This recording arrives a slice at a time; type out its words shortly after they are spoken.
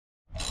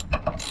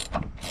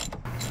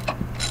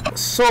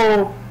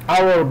So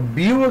our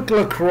Buick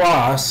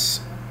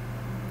Lacrosse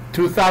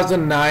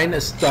 2009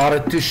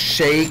 started to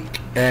shake,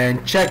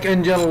 and check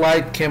engine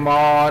light came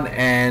on,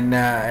 and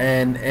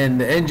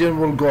the engine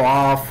will go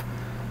off.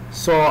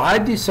 So I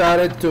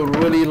decided to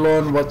really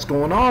learn what's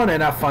going on,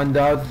 and I found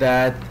out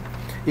that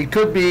it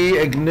could be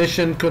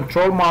ignition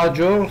control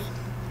module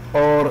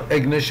or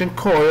ignition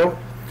coil.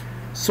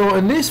 So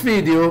in this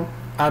video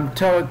I'm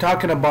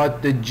talking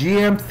about the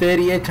GM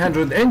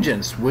 3800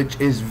 engines, which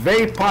is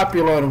very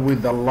popular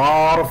with a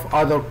lot of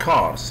other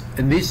cars,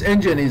 and this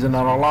engine is in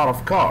a lot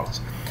of cars.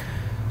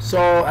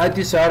 So I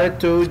decided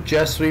to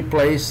just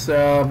replace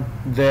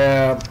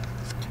the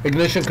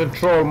ignition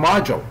control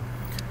module.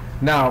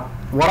 Now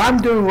what I'm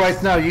doing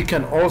right now, you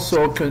can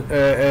also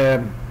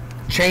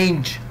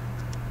change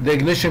the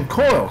ignition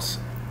coils.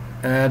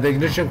 The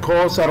ignition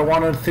coils are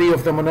 1 and 3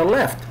 of them on the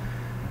left.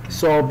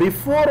 So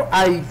before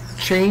I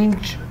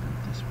change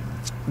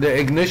the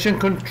ignition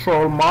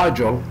control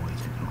module,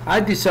 I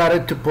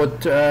decided to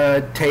put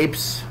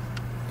tapes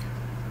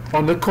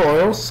on the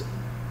coils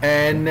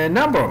and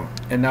number them.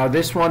 And now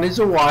this one is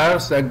the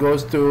wires that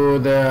goes to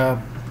the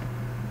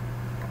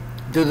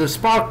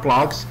spark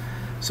plugs.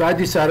 So I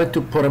decided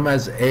to put them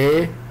as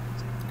A,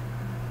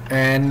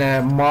 and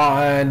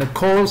the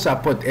coils I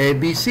put A,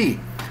 B, C,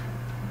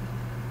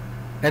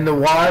 and the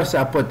wires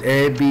I put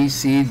A, B,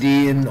 C,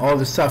 D, and all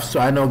the stuff, so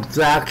I know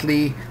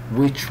exactly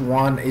which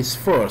one is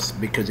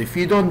first. Because if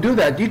you don't do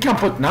that, you can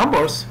put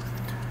numbers,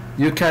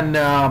 you can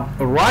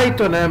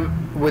write on them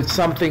with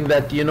something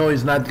that you know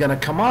is not gonna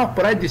come out,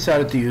 but I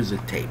decided to use a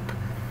tape.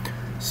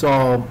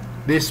 So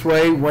this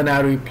way, when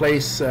I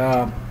replace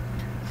the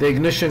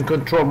ignition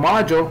control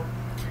module,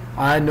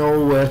 I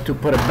know where to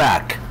put it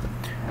back.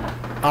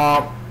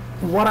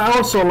 What I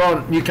also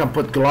learned, you can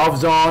put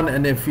gloves on,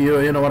 and if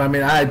you know what I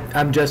mean,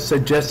 I'm just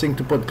suggesting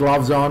to put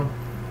gloves on.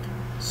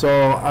 So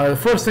the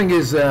first thing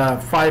is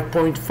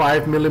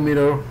 5.5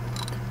 millimeter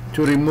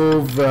to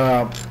remove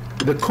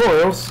the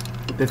coils,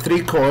 the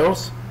 3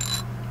 coils.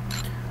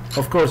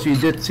 Of course, you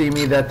did see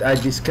me that I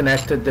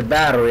disconnected the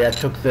battery. I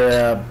took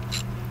the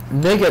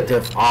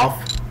negative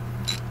off,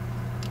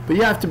 but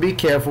you have to be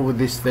careful with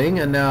this thing,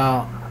 and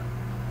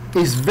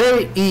it's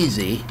very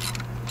easy.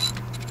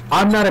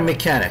 I'm not a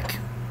mechanic.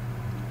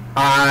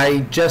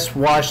 I just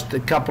watched a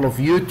couple of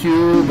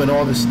YouTube and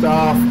all this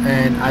stuff,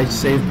 and I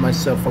saved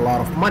myself a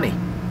lot of money.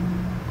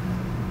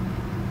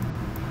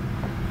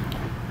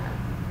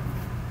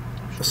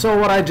 So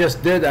what I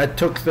just did, I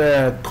took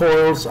the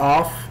coils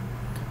off,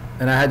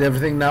 and I had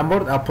everything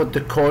numbered. I put the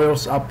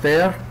coils up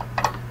there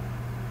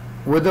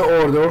with the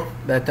order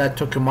that I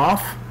took them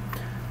off.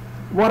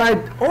 What I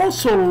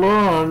also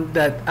learned,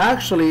 that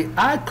actually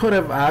I could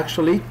have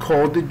actually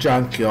called the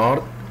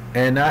junkyard,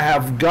 and I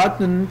have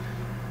gotten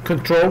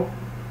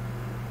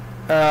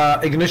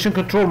ignition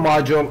control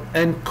module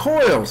and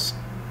coils,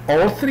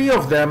 all 3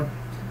 of them,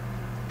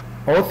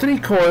 all 3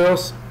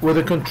 coils with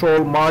a control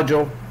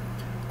module,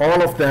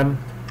 all of them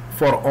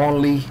for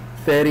only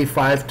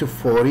 $35 to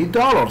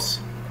 $40.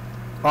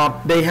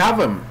 They have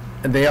them,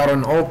 and they are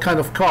in all kind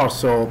of cars,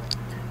 so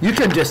you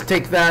can just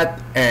take that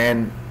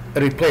and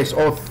replace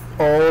all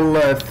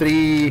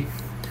 3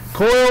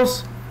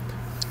 coils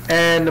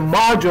and the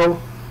module,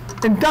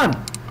 and done.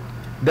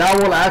 That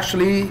will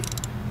actually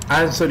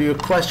answer your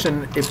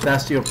question if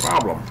that's your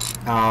problem.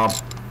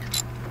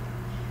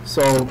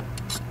 So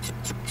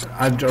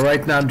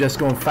right now I'm just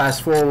going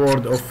fast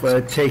forward of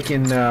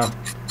taking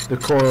the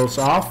coils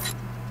off.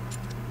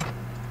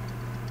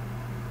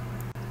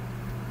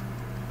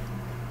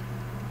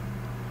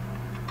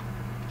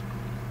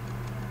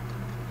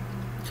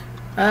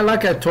 And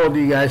like I told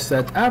you guys,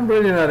 that I'm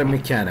really not a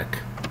mechanic,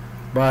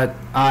 but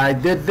I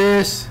did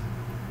this,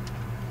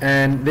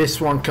 and this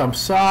one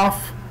comes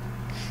off.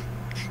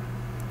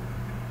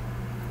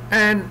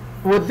 And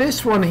with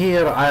this one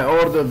here, I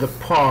ordered the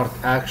part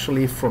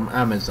actually from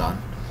Amazon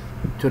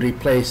to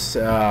replace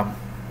the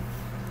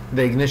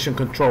ignition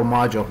control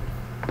module.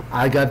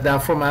 I got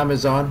that from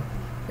Amazon,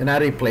 and I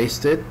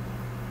replaced it,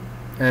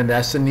 and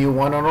that's the new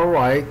one on the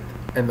right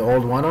and the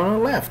old one on the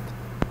left.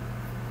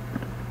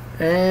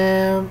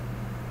 And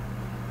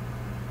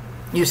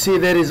you see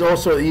there is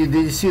also, did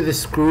you see the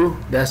screw?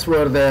 That's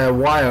where the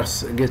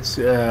wires gets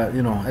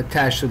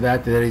attached to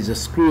that. There is a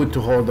screw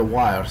to hold the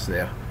wires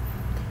there.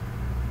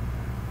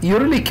 You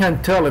really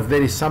can't tell if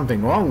there is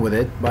something wrong with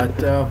it,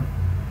 but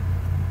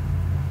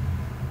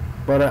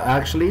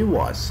actually it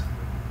was.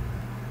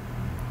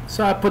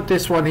 So I put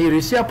this one here.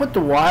 You see, I put the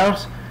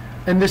wires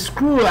and the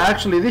screw.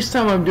 Actually, this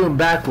time I'm doing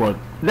backward.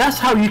 That's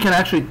how you can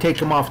actually take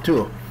them off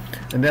too.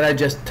 And then I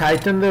just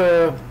tighten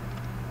the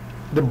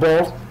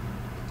bolt.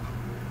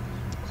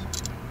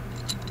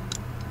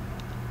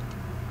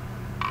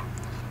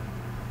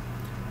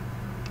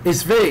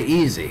 It's very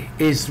easy.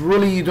 It's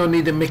really, you don't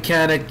need a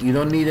mechanic, you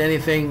don't need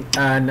anything,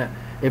 and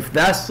if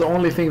that's the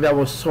only thing that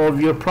will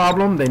solve your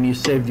problem, then you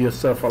saved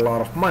yourself a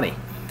lot of money.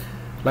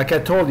 Like I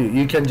told you,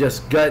 you can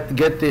just get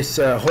this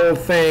whole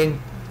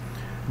thing,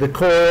 the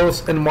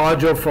coils and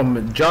module from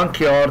a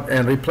junkyard,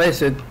 and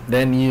replace it.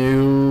 Then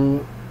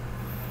you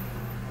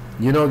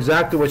You know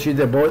exactly what you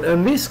did. But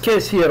in this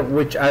case here,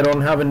 which I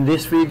don't have in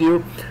this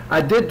video,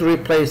 I did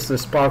replace the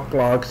spark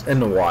plugs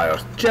and the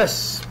wires,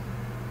 just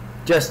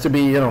to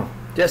be, you know,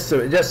 just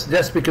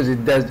because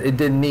it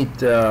didn't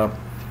need a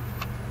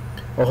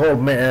whole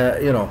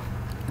you know,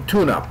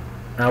 tune-up.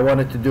 I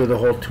wanted to do the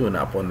whole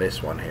tune-up on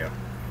this one here.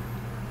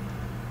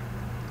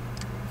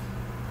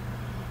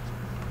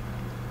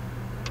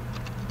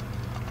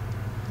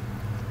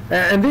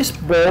 And these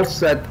bolts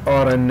that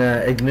are an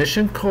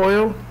ignition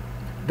coil,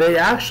 they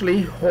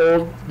actually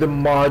hold the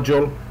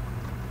module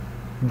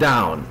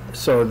down.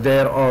 So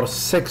there are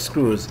 6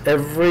 screws.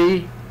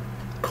 Every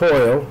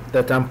coil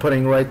that I'm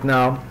putting right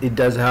now, it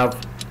does have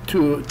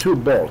two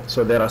bolts.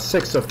 So there are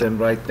 6 of them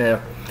right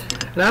there.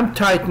 And I'm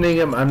tightening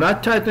them. I'm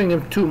not tightening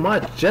them too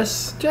much,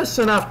 just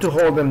enough to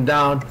hold them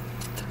down.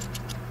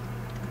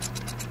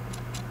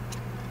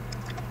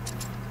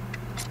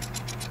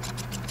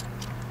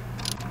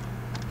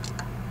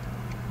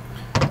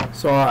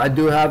 So I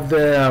do have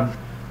the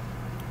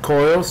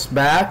coils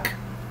back,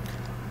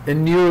 a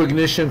new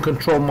ignition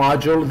control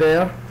module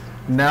there.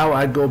 Now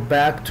I go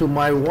back to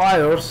my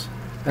wires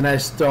and I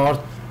start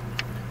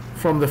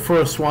from the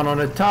first one on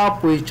the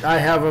top, which I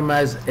have them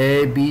as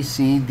A, B,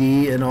 C,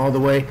 D, and all the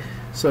way.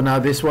 So now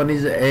this one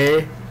is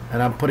A,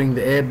 and I'm putting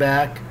the A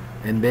back,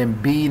 and then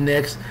B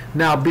next.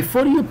 Now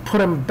before you put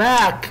them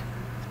back,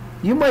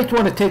 you might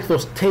want to take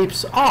those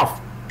tapes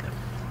off.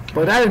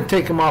 But I didn't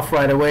take them off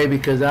right away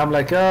because I'm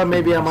like, oh,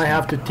 maybe I might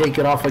have to take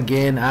it off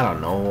again. I don't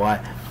know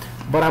why.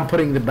 But I'm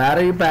putting the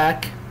battery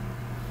back.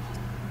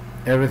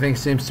 Everything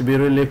seems to be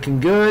really looking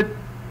good.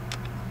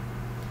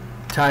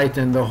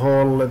 Tighten the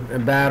whole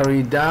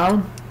battery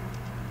down.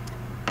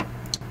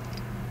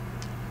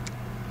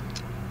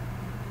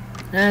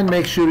 And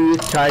make sure you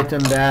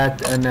tighten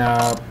that. And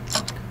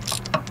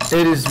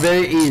it is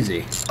very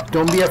easy.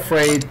 Don't be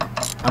afraid.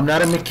 I'm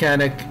not a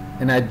mechanic,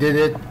 and I did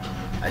it.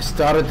 I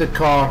started the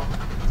car.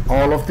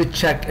 All of the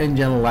check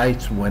engine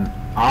lights went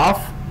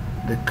off.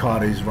 The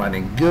car is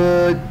running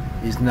good.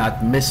 It's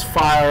not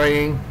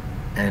misfiring,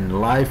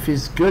 and life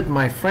is good,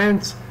 my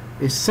friends.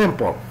 It's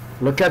simple.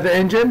 Look at the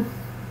engine.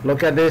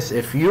 Look at this.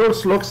 If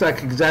yours looks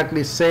like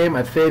exactly same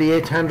at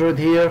 3800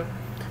 here,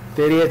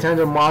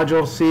 3800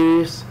 module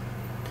series,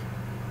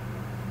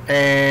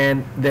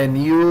 and then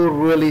you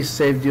really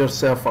saved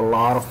yourself a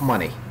lot of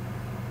money.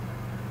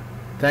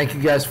 Thank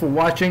you guys for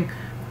watching.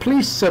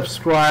 Please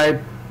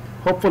subscribe.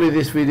 Hopefully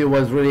this video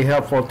was really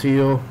helpful to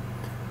you,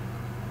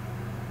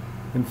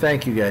 and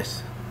thank you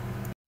guys.